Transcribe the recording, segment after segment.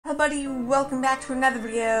everybody, welcome back to another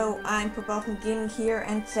video. I'm Impoppable Gaming here,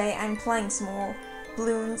 and today I'm playing some more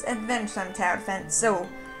Bloons Adventure on Tower Defense. So,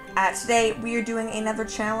 today we are doing another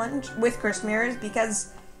challenge with Curse Mirrors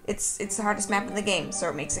because it's the hardest map in the game, so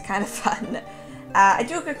it makes it kind of fun. I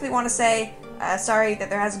do quickly want to say, sorry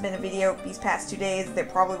that there hasn't been a video these past 2 days. There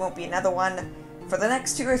probably won't be another one for the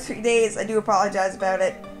next 2 or 3 days. I do apologize about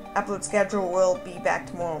it. Upload schedule will be back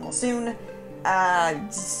to normal soon. I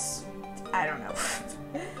don't know.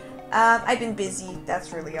 I've been busy,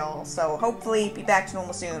 that's really all. So hopefully be back to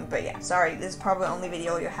normal soon. But yeah, sorry, this is probably the only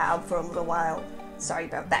video you have for a little while. Sorry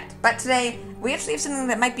about that. But today, we actually have something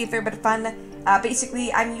that might be a fair bit of fun.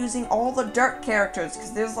 Basically, I'm using all the Dart characters,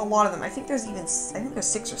 because there's a lot of them. I think there's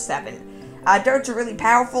 6 or 7. Darts are really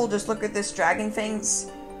powerful. Just look at this dragon things.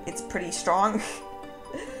 It's pretty strong.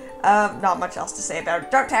 Not much else to say about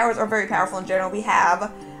it. Dart towers are very powerful in general. We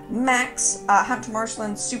have Max, Hunter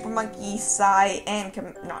Marshland, Super Monkey, Psy, and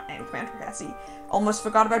Commander Cassie. Almost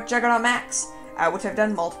forgot about Juggernaut Max, which I've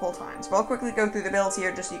done multiple times. But I'll quickly go through the builds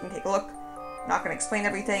here just so you can take a look. Not going to explain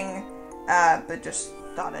everything, but just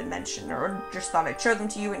thought I'd mention, or just thought I'd show them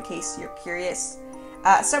to you in case you're curious.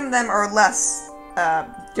 Some of them are less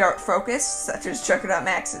Dart focused, such as Juggernaut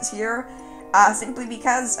Max is here, simply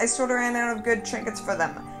because I sort of ran out of good trinkets for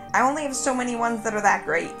them. I only have so many ones that are that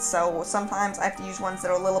great, so sometimes I have to use ones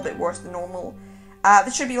that are a little bit worse than normal.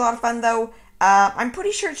 This should be a lot of fun, though. I'm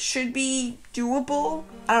pretty sure it should be doable.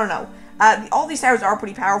 I don't know. All these towers are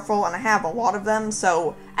pretty powerful, and I have a lot of them,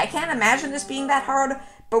 so I can't imagine this being that hard,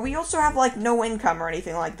 but we also have, like, no income or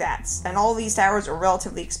anything like that, and all these towers are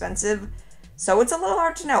relatively expensive, so it's a little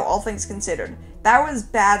hard to know, all things considered. That was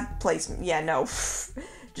bad placement. Yeah, no.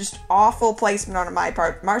 Just awful placement on my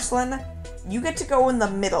part. Marshland, you get to go in the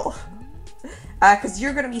middle, because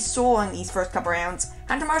you're going to be soloing these first couple rounds.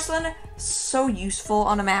 Hunter Marshland, so useful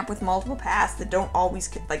on a map with multiple paths that don't always,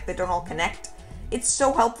 they don't all connect. It's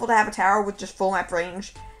so helpful to have a tower with just full map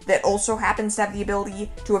range that also happens to have the ability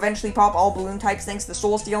to eventually pop all balloon types thanks to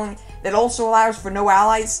soul stealing, that also allows for no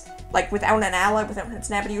allies, like without an ally, without an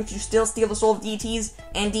snappity, which you still steal the soul of DTs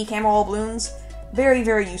and decamo all balloons. Very,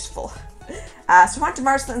 very useful. So Hunter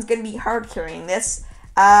Marshland's going to be hard carrying this.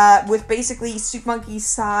 With basically Super Monkey,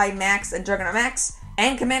 Psy, Max, and Juggernaut Max,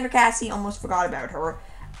 and Commander Cassie, almost forgot about her.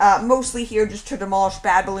 Mostly here just to demolish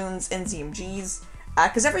bad balloons and ZMGs,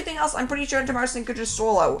 because everything else I'm pretty sure Hunter Marshland could just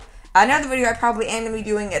solo. Another video I probably am going to be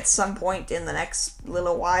doing at some point in the next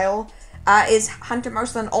little while, is Hunter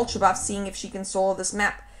Marshland Ultra Buff, seeing if she can solo this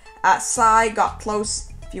map. Psy got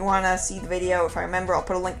close. If you want to see the video, if I remember, I'll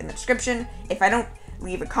put a link in the description. If I don't,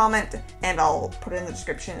 leave a comment, and I'll put it in the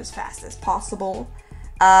description as fast as possible.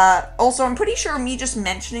 Also, I'm pretty sure me just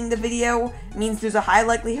mentioning the video means there's a high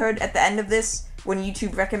likelihood at the end of this, when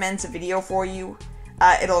YouTube recommends a video for you,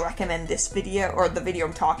 it'll recommend this video, or the video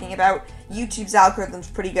I'm talking about. YouTube's algorithm's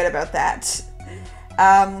pretty good about that.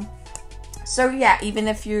 So yeah, even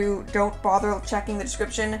if you don't bother checking the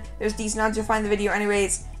description, there's decent odds you'll find the video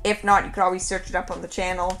anyways. If not, you could always search it up on the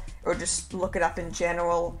channel, or just look it up in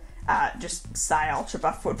general. Just Psy Ultra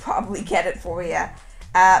Buff would probably get it for you.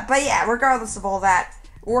 But yeah, regardless of all that,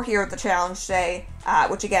 we're here at the challenge today,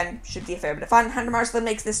 which again, should be a fair bit of fun. Hunter Marshland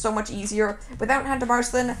makes this so much easier. Without Hunter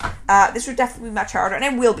Marshland, this would definitely be much harder, and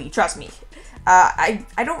it will be, trust me. I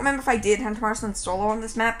don't remember if I did Hunter Marshland solo on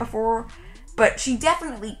this map before, but she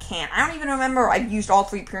definitely can. I don't even remember I've used all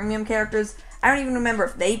 3 premium characters. I don't even remember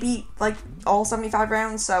if they beat, like, all 75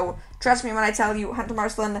 rounds, so trust me when I tell you, Hunter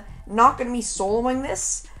Marshland not going to be soloing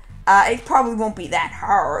this. It probably won't be that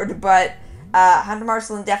hard, but Hunter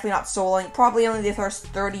Marshland definitely not soloing, probably only the first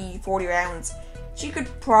 30, 40 rounds. She could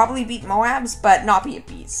probably beat Moabs, but not beat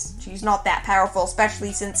Bees. She's not that powerful,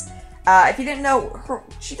 especially since, if you didn't know,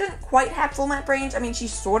 she doesn't quite have full map range. I mean, she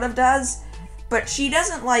sort of does, but she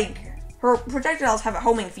doesn't, her projectiles have a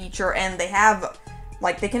homing feature, and they have,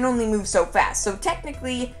 they can only move so fast. So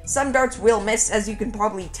technically, some darts will miss, as you can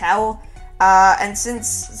probably tell. And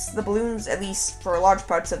since the balloons, at least for large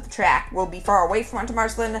parts of the track, will be far away from Hunter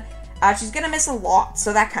Marshland, she's gonna miss a lot,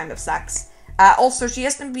 so that kind of sucks. Also, she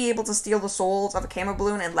has to be able to steal the souls of a camo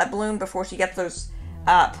balloon and lead balloon before she gets those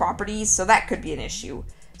properties, so that could be an issue.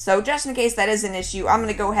 So just in case that is an issue, I'm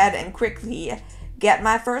gonna go ahead and quickly get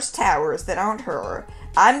my first towers that aren't her.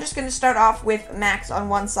 I'm just gonna start off with Max on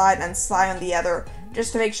one side and Psy on the other,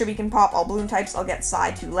 just to make sure we can pop all balloon types. I'll get Psy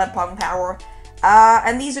to lead pong power.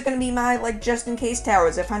 And these are going to be my, just-in-case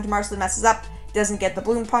towers. If Hunter Marshland messes up, doesn't get the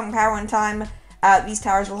balloon pump power in time, these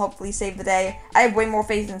towers will hopefully save the day. I have way more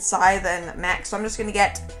faith in Psy than Max, so I'm just going to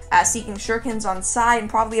get Seeking Shurikens on Psy and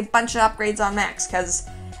probably a bunch of upgrades on Max, because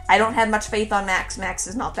I don't have much faith on Max. Max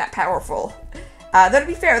is not that powerful. Though to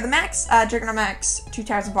be fair, the Max, Juggernaut Max 2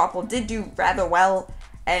 towers Impoppable did do rather well,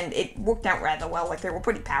 and it worked out rather well. Like, they were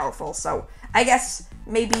pretty powerful, so I guess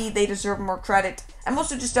maybe they deserve more credit. I'm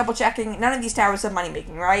also just double checking, none of these towers have money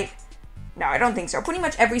making, right? No, I don't think so. Pretty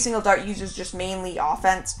much every single dart uses just mainly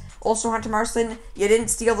offense. Also, Hunter Marceline, you didn't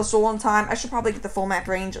steal the soul in time. I should probably get the full map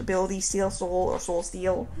range ability, steal soul, or soul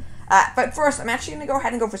steal. But first, I'm actually going to go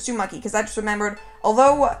ahead and go for Sue Monkey, because I just remembered,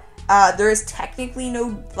 although there is technically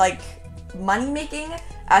no, like, money making,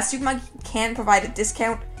 Sue Monkey can provide a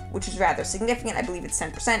discount, which is rather significant. I believe it's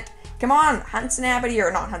 10%. Come on, Hunter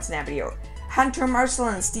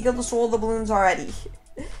Marceline, steal the soul of the balloons already.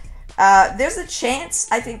 There's a chance,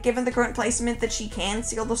 I think, given the current placement, that she can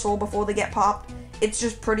steal the soul before they get popped. It's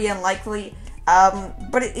just pretty unlikely,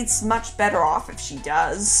 but it's much better off if she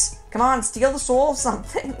does. Come on, steal the soul of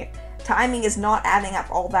something. Timing is not adding up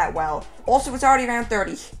all that well. Also, it's already around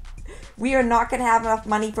 30. We are not going to have enough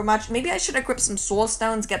money for much. Maybe I should equip some soul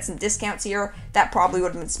stones, get some discounts here. That probably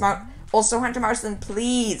would have been smart. Also, Hunter Marceline,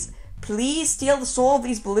 please steal the soul of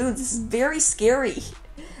these balloons. This is very scary.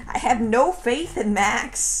 I have no faith in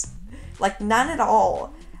Max. Like, none at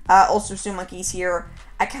all. Also, Sue Monkey's here.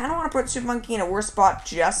 I kind of want to put Sue Monkey in a worse spot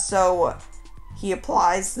just so he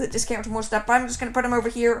applies the discount to more stuff, but I'm just going to put him over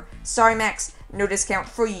here. Sorry, Max, no discount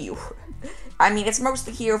for you. I mean, it's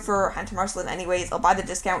mostly here for Hunter Marceline anyways. I'll buy the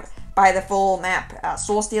discount, buy the full map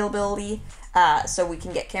soul steal ability, so we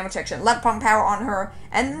can get camera protection, lead pump power on her,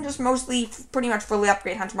 and then just mostly pretty much fully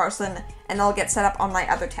upgrade Hunter Marceline, and I'll get set up on my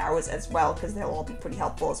other towers as well, because they'll all be pretty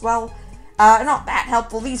helpful as well. Not that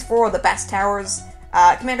helpful. These 4 are the best towers.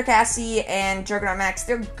 Commander Cassie and Juggernaut Max,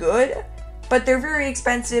 they're good, but they're very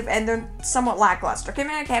expensive and they're somewhat lackluster.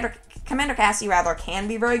 Commander Cassie, rather, can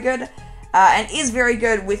be very good, and is very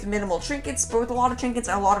good with minimal trinkets, but with a lot of trinkets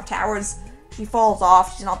and a lot of towers, she falls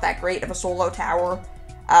off. She's not that great of a solo tower.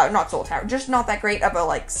 Not solo tower, just not that great of a,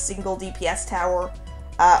 like, single DPS tower.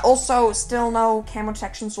 Also, still no camo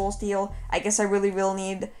protection soul steal. I guess I really will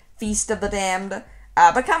need Feast of the Damned.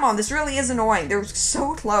 But come on, this really is annoying. They're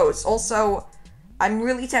so close. Also, I'm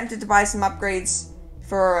really tempted to buy some upgrades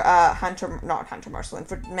for, not Hunter Marceline,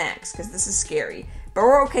 for Max, because this is scary. But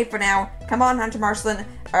we're okay for now. Come on, Hunter Marceline,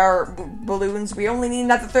 or Bloons, we only need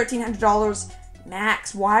another $1,300.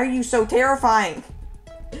 Max, why are you so terrifying?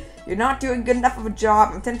 You're not doing good enough of a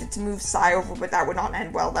job. I'm tempted to move Psy over, but that would not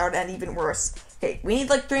end well. That would end even worse. Okay, we need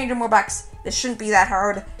like 300 more bucks. This shouldn't be that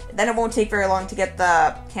hard. Then it won't take very long to get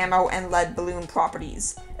the camo and lead balloon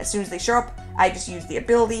properties. As soon as they show up, I just use the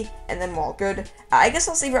ability, and then we're all good. I guess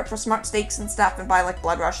I'll save it up for smart stakes and stuff and buy like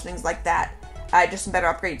blood rush, things like that. Just some better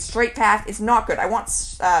upgrades. Straight path is not good. I want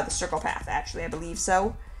the circle path, actually. I believe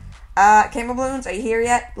so. Camo balloons, are you here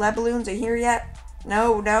yet? Lead balloons, are you here yet?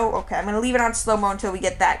 No? Okay, I'm going to leave it on slow-mo until we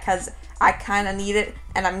get that, because I kind of need it,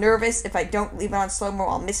 and I'm nervous. If I don't leave it on slow-mo,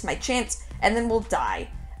 I'll miss my chance, and then we'll die.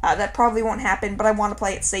 That probably won't happen, but I want to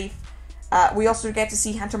play it safe. We also get to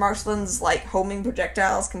see Hunter Marceline's, like, homing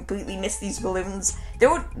projectiles completely miss these balloons.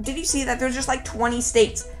 Did you see that? There was just, like, 20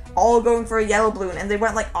 states all going for a yellow balloon, and they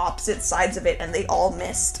went, like, opposite sides of it, and they all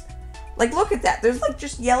missed. Like, look at that. There's, like,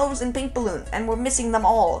 just yellows and pink balloons, and we're missing them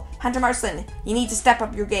all. Hunter Marceline, you need to step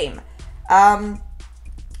up your game.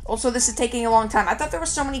 Also, this is taking a long time. I thought there were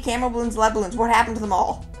so many camo balloons, lead balloons. What happened to them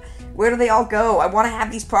all? Where do they all go? I want to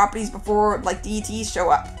have these properties before, like, DETs show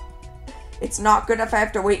up. It's not good if I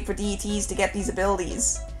have to wait for DETs to get these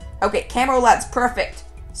abilities. Okay, camo leads, perfect.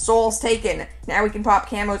 Soul's taken. Now we can pop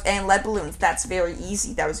camos and lead balloons. That's very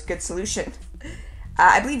easy. That was a good solution.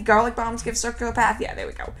 I believe garlic bombs give circular path. Yeah, there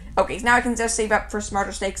we go. Okay, so now I can just save up for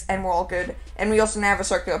smarter stakes, and we're all good. And we also now have a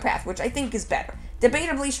circular path, which I think is better.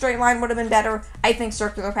 Debatably, straight line would have been better. I think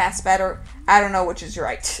circular path's better. I don't know which is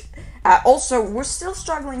right. Also, we're still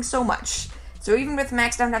struggling so much. So even with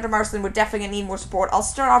Max down Hunter Marceline, we're definitely going to need more support. I'll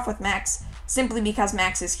start off with Max, simply because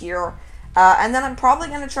Max is here. And then I'm probably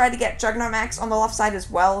going to try to get Juggernaut Max on the left side as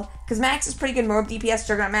well, because Max is pretty good Merb DPS.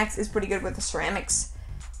 Juggernaut Max is pretty good with the ceramics.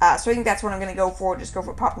 So I think that's what I'm going to go for. Just go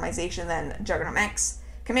for optimization, then Juggernaut Max.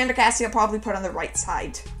 Commander Cassie I'll probably put on the right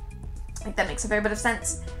side. I think that makes a fair bit of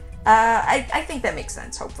sense. I think that makes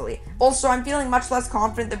sense, hopefully. Also, I'm feeling much less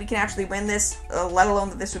confident that we can actually win this, let alone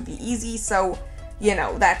that this would be easy, so, you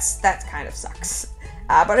know, that kind of sucks.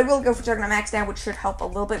 But I will go for Juggernaut Max now, which should help a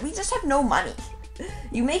little bit. We just have no money.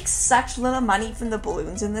 You make such little money from the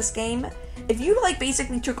balloons in this game. If you, like,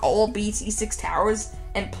 basically took all BT6 towers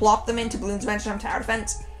and plopped them into Bloons Venture Tower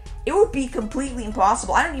Defense, it would be completely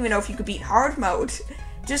impossible. I don't even know if you could beat hard mode,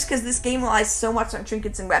 just because this game relies so much on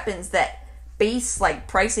trinkets and weapons that base, like,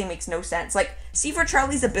 pricing makes no sense. Like, C4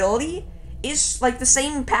 Charlie's ability is, like, the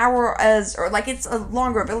same power as, or, like, it's a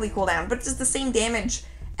longer ability cooldown, but it's just the same damage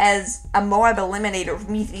as a Moab Eliminator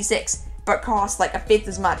from E36, but costs like a fifth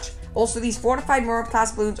as much. Also, these fortified Moab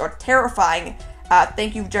class balloons are terrifying.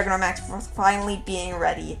 Thank you, Juggernaut Max, for finally being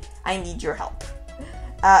ready. I need your help.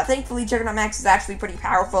 Thankfully, Juggernaut Max is actually pretty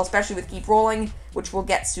powerful, especially with Keep Rolling, which we'll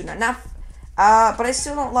get soon enough. But I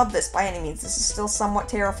still don't love this by any means. This is still somewhat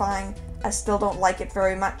terrifying. I still don't like it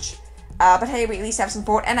very much. But hey, we at least have some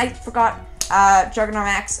support. And I forgot Juggernaut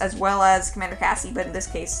Max as well as Commander Cassie, but in this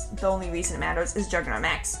case, the only reason it matters is Juggernaut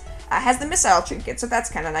Max has the missile trinket, so that's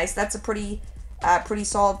kind of nice. That's a pretty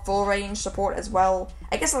solid full range support as well.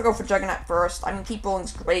 I guess I'll go for Juggernaut first. I mean, Keep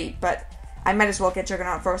Rolling's great, but I might as well get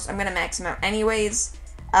Juggernaut first. I'm going to max him out anyways.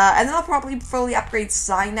 And then I'll probably fully upgrade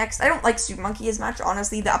Psy next. I don't like Super Monkey as much,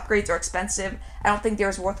 honestly. The upgrades are expensive. I don't think they're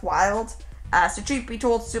as worthwhile. So truth be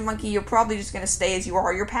told, Super Monkey, you're probably just going to stay as you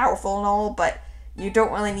are. You're powerful and all, but you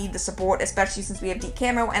don't really need the support, especially since we have deep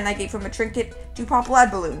camo, and I gave him a trinket to pop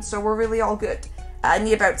lead balloons, so we're really all good. I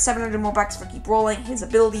need about 700 more bucks for Keep Rolling. His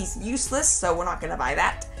ability's useless, so we're not going to buy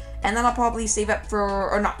that. And then I'll probably save up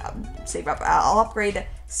for, or not save up, I'll upgrade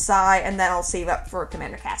Psy, and then I'll save up for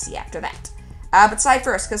Commander Cassie after that. But Psy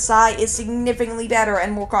first, because Psy is significantly better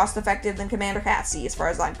and more cost-effective than Commander Cassie, as far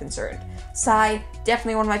as I'm concerned. Psy,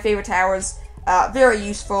 definitely one of my favorite towers. Very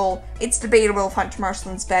useful. It's debatable if Hunter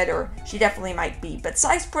Marcelin's better. She definitely might be, but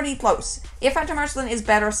Psy's pretty close. If Hunter Marcelin is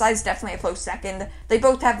better, Psy's definitely a close second. They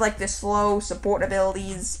both have, like, the slow support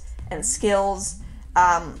abilities and skills.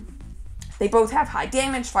 They both have high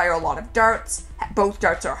damage, fire a lot of darts. Both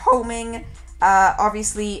darts are homing.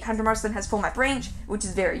 Obviously, Hunter Marcelin has full map range, which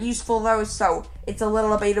is very useful, though, so it's a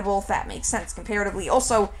little debatable if that makes sense comparatively.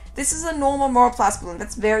 Also, this is a normal Moral Class balloon.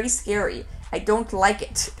 That's very scary. I don't like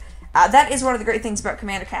it. That is one of the great things about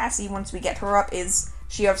Commander Cassie once we get her up, is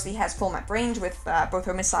she obviously has full map range with both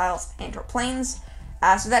her missiles and her planes.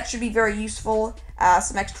 So that should be very useful.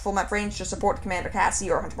 Some extra full map range to support Commander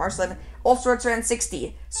Cassie or Hunter Marcelin. Also, it's around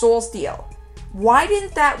 60. Soul Steal. Why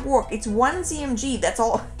didn't that work? It's one ZMG, that's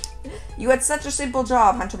all. You had such a simple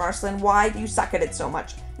job, Hunter Marcelin. Why do you suck at it so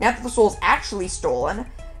much? Now that the soul's actually stolen,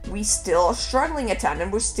 we still are struggling a ton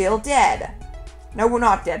and we're still dead. No, we're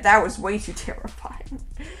not dead. That was way too terrifying.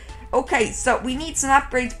 Okay, so we need some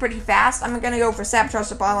upgrades pretty fast. I'm gonna go for Sabotage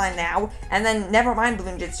Supply Line now, and then never mind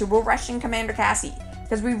Balloon Jitsu. We're rushing Commander Cassie,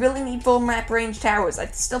 because we really need full map range towers. I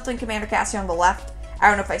still think Commander Cassie on the left. I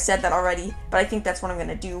don't know if I said that already, but I think that's what I'm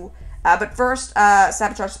gonna do. But first,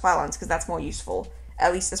 Sabotage Supply Lines, because that's more useful,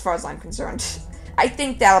 at least as far as I'm concerned. I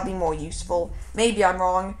think that'll be more useful. Maybe I'm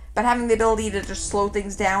wrong, but having the ability to just slow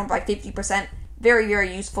things down by 50%, very,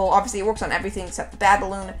 very useful. Obviously, it works on everything except the Bad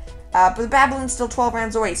Balloon. But the Bad Balloon's still 12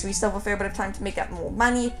 rounds away, so we still have a fair bit of time to make up more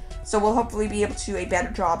money. So we'll hopefully be able to do a better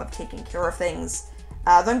job of taking care of things.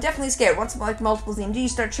 Though I'm definitely scared. Once like multiple ZMGs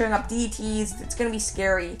start showing up DTs, it's gonna be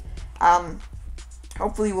scary.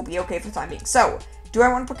 Hopefully we'll be okay for the time being. So, do I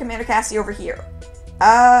want to put Commander Cassie over here?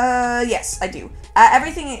 Yes, I do.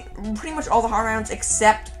 Everything, pretty much all the hard rounds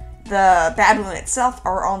except the Bad Balloon itself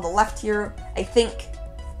are on the left here, I think.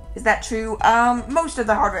 Is that true? Most of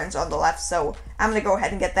the hard rounds are on the left, so I'm gonna go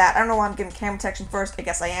ahead and get that. I don't know why I'm getting camera protection first, I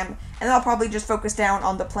guess I am. And then I'll probably just focus down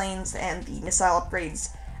on the planes and the missile upgrades,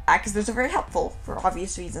 because those are very helpful for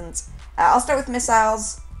obvious reasons. I'll start with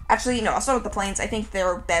missiles. Actually, no, I'll start with the planes. I think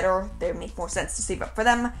they're better. They make more sense to save up for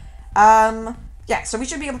them. Yeah, so we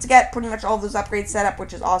should be able to get pretty much all those upgrades set up,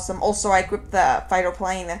 which is awesome. Also, I equipped the fighter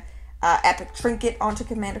plane epic trinket onto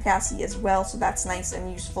Commander Cassie as well, so that's nice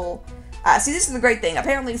and useful. See, this is the great thing.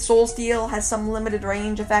 Apparently, Soul Steal has some limited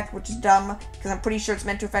range effect, which is dumb, because I'm pretty sure it's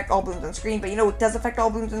meant to affect all balloons on screen, but you know what does affect all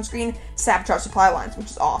balloons on screen? Sabotage Supply Lines, which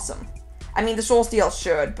is awesome. I mean, the Soul Steal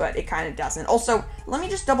should, but it kind of doesn't. Also, let me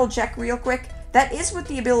just double check real quick. That is what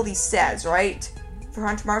the ability says, right? For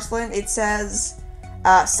Hunter Marcelin, it says,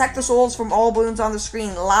 suck the souls from all balloons on the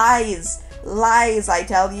screen. Lies. Lies, I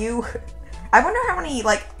tell you. I wonder how many,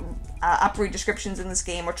 like, upgrade descriptions in this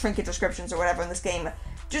game, or trinket descriptions, or whatever in this game,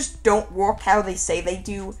 just don't work how they say they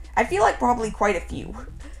do. I feel like probably quite a few.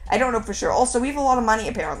 I don't know for sure. Also, we have a lot of money,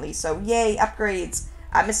 apparently, so yay, upgrades.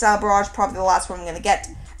 Missile Barrage, probably the last one I'm gonna get.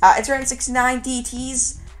 It's around 69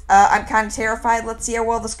 DTs. I'm kind of terrified. Let's see how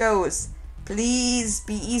well this goes. Please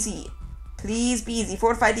be easy. Please be easy.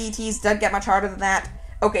 45 DTs doesn't get much harder than that.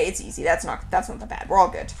 Okay, it's easy. That's not that bad. We're all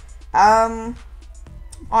good.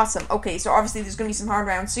 Awesome. Okay, so obviously there's gonna be some hard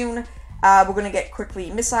rounds soon. We're gonna get quickly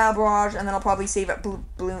Missile Barrage, and then I'll probably save up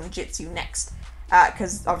Balloon Jitsu next.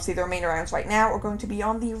 Because obviously the remainder rounds right now are going to be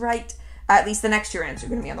on the right. At least the next 2 rounds are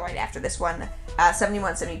going to be on the right after this one.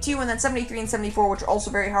 71, 72, and then 73 and 74, which are also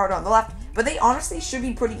very hard on the left. But they honestly should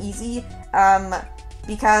be pretty easy,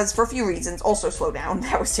 because for a few reasons. Also, slow down.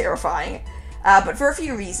 That was terrifying. but for a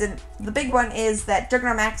few reasons. The big one is that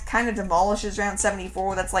Juggernaut Max kind of demolishes round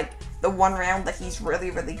 74. That's like the one round that he's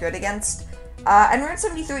really, really good against. And round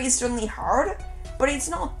 73 is certainly hard, but it's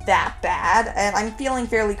not that bad, and I'm feeling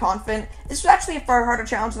fairly confident. This was actually a far harder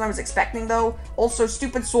challenge than I was expecting, though. Also,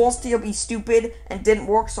 stupid Soul Steal be stupid and didn't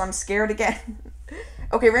work, so I'm scared again.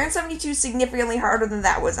 Okay, round 72 is significantly harder than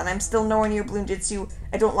that was, and I'm still nowhere near Bloon Jitsu.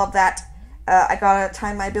 I don't love that. I gotta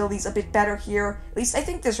time my abilities a bit better here. At least I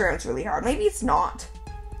think this round's really hard. Maybe it's not.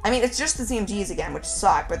 I mean, it's just the CMGs again, which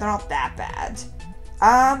suck, but they're not that bad.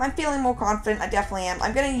 I'm feeling more confident. I definitely am.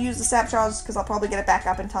 I'm going to use the Sabotage because I'll probably get it back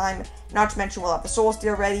up in time. Not to mention we'll have the Soul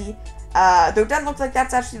Steal ready. Though it doesn't look like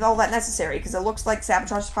that's actually all that necessary because it looks like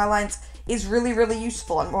Sabotage Supply Lines is really, really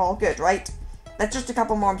useful and we're all good, right? That's just a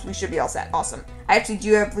couple more and we should be all set. Awesome. I actually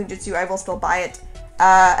do have Bloon Jitsu. I will still buy it.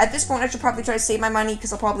 At this point, I should probably try to save my money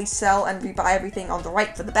because I'll probably sell and rebuy everything on the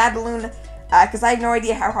right for the Bad Balloon. Because I have no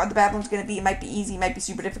idea how hard the Bad Balloon's going to be. It might be easy, it might be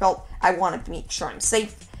super difficult. I want to make sure I'm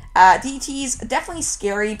safe. DTs, definitely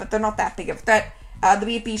scary, but they're not that big of a threat. The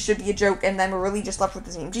BP should be a joke, and then we're really just left with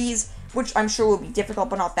the CMGs, which I'm sure will be difficult,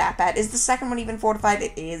 but not that bad. Is the second one even fortified?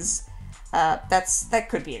 It is. That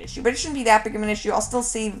could be an issue, but it shouldn't be that big of an issue. I'll still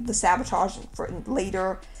save the Sabotage for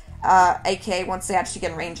later, aka once they actually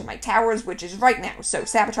get in range of my towers, which is right now. So,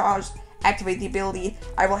 Sabotage, activate the ability.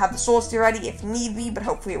 I will have the Soul Steal ready if need be, but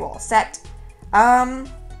hopefully we're all set.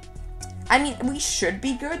 I mean, we should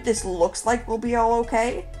be good. This looks like we'll be all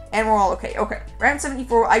okay. And we're all okay. Okay, round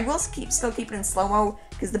 74. I will still keep it in slow-mo,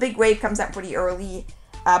 because the big wave comes out pretty early.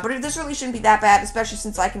 But this really shouldn't be that bad, especially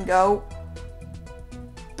since I can go...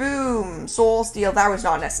 Boom! Soul Steal. That was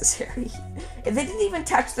not necessary. They didn't even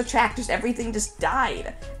touch the track. Just everything just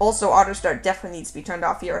died. Also, Auto Start definitely needs to be turned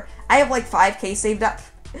off here. I have like 5k saved up.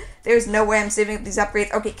 There's no way I'm saving up these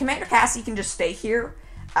upgrades. Okay, Commander Cassie can just stay here.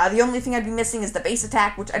 The only thing I'd be missing is the base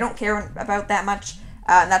attack, which I don't care about that much.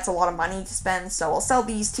 And that's a lot of money to spend, so I'll sell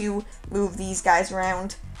these two, move these guys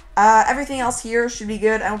around. Everything else here should be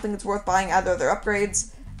good. I don't think it's worth buying either of their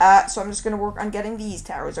upgrades. So I'm just going to work on getting these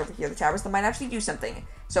towers over here, the towers that might actually do something.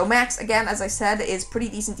 So Max, again, as I said, is pretty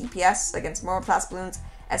decent DPS against more class balloons,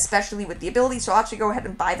 especially with the ability, so I'll actually go ahead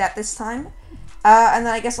and buy that this time. And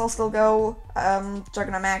then I guess I'll still go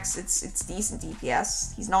Juggernaut Max. It's decent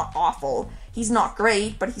DPS. He's not awful. He's not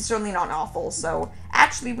great, but he's certainly not awful. So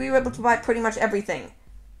actually, we were able to buy pretty much everything.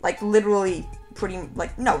 Like literally,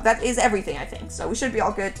 no, that is everything I think. So we should be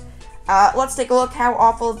all good. Let's take a look. How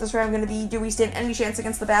awful is this round going to be? Do we stand any chance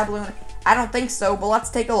against the Bad Balloon? I don't think so, but let's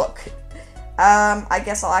take a look. I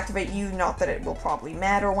guess I'll activate you. Not that it will probably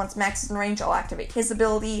matter. Once Max is in range, I'll activate his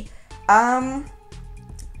ability.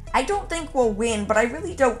 I don't think we'll win, but I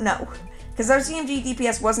really don't know. Because our CMG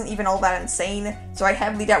DPS wasn't even all that insane, so I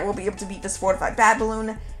heavily doubt we'll be able to beat this fortified Bad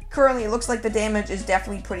Balloon. Currently, it looks like the damage is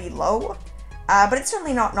definitely pretty low, but it's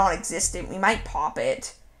certainly not non-existent. We might pop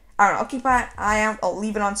it. I don't know, I'll keep an eye out, I'll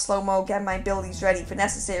leave it on slow-mo, get my abilities ready if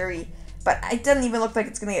necessary, but it doesn't even look like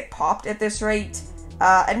it's going to get popped at this rate,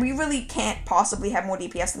 and we really can't possibly have more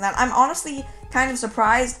DPS than that. I'm honestly kind of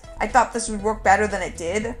surprised. I thought this would work better than it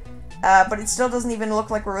did. But it still doesn't even look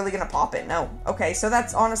like we're really gonna pop it, no. Okay, so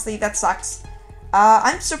that's, honestly, that sucks.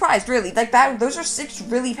 I'm surprised, really. Like, those are 6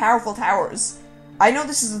 really powerful towers. I know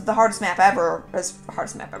this is the hardest map ever. I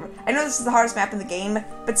know this is the hardest map in the game,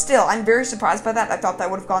 but still, I'm very surprised by that. I thought that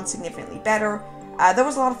would have gone significantly better. That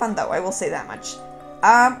was a lot of fun, though, I will say that much.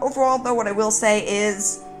 Overall, though, what I will say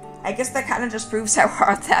is, I guess that kind of just proves how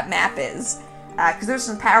hard that map is. Because there's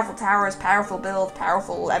some powerful towers, powerful build,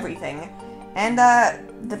 powerful everything. And,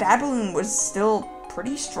 the Bad Balloon was still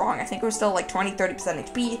pretty strong. I think it was still like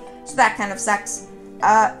 20-30% HP, so that kind of sucks.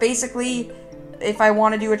 Basically, if I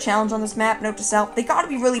want to do a challenge on this map, note to self, they gotta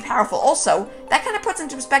be really powerful. Also, that kind of puts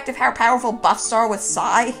into perspective how powerful buffs are with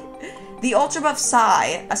Psy. The Ultra Buff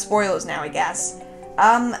Psy, spoilers now, I guess,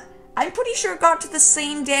 I'm pretty sure it got to the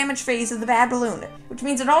same damage phase as the Bad Balloon, which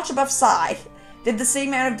means an Ultra Buff Psy did the same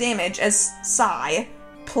amount of damage as Psy,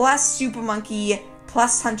 plus Super Monkey,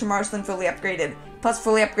 plus Hunter Marshland fully upgraded, plus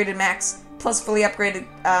fully upgraded Max, plus fully upgraded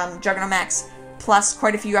Juggernaut Max, plus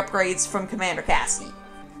quite a few upgrades from Commander Cassie.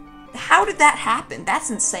 How did that happen?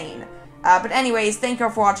 That's insane. But anyways, thank you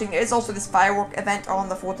all for watching. There is also this firework event on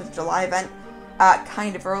the 4th of July event.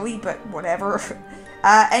 Kind of early, but whatever.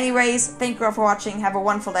 Anyways, thank you all for watching. Have a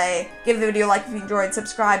wonderful day. Give the video a like if you enjoyed,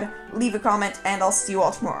 subscribe, leave a comment, and I'll see you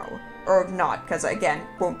all tomorrow. Or not, because again,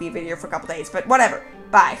 won't be a video for a couple days, but whatever.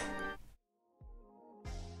 Bye.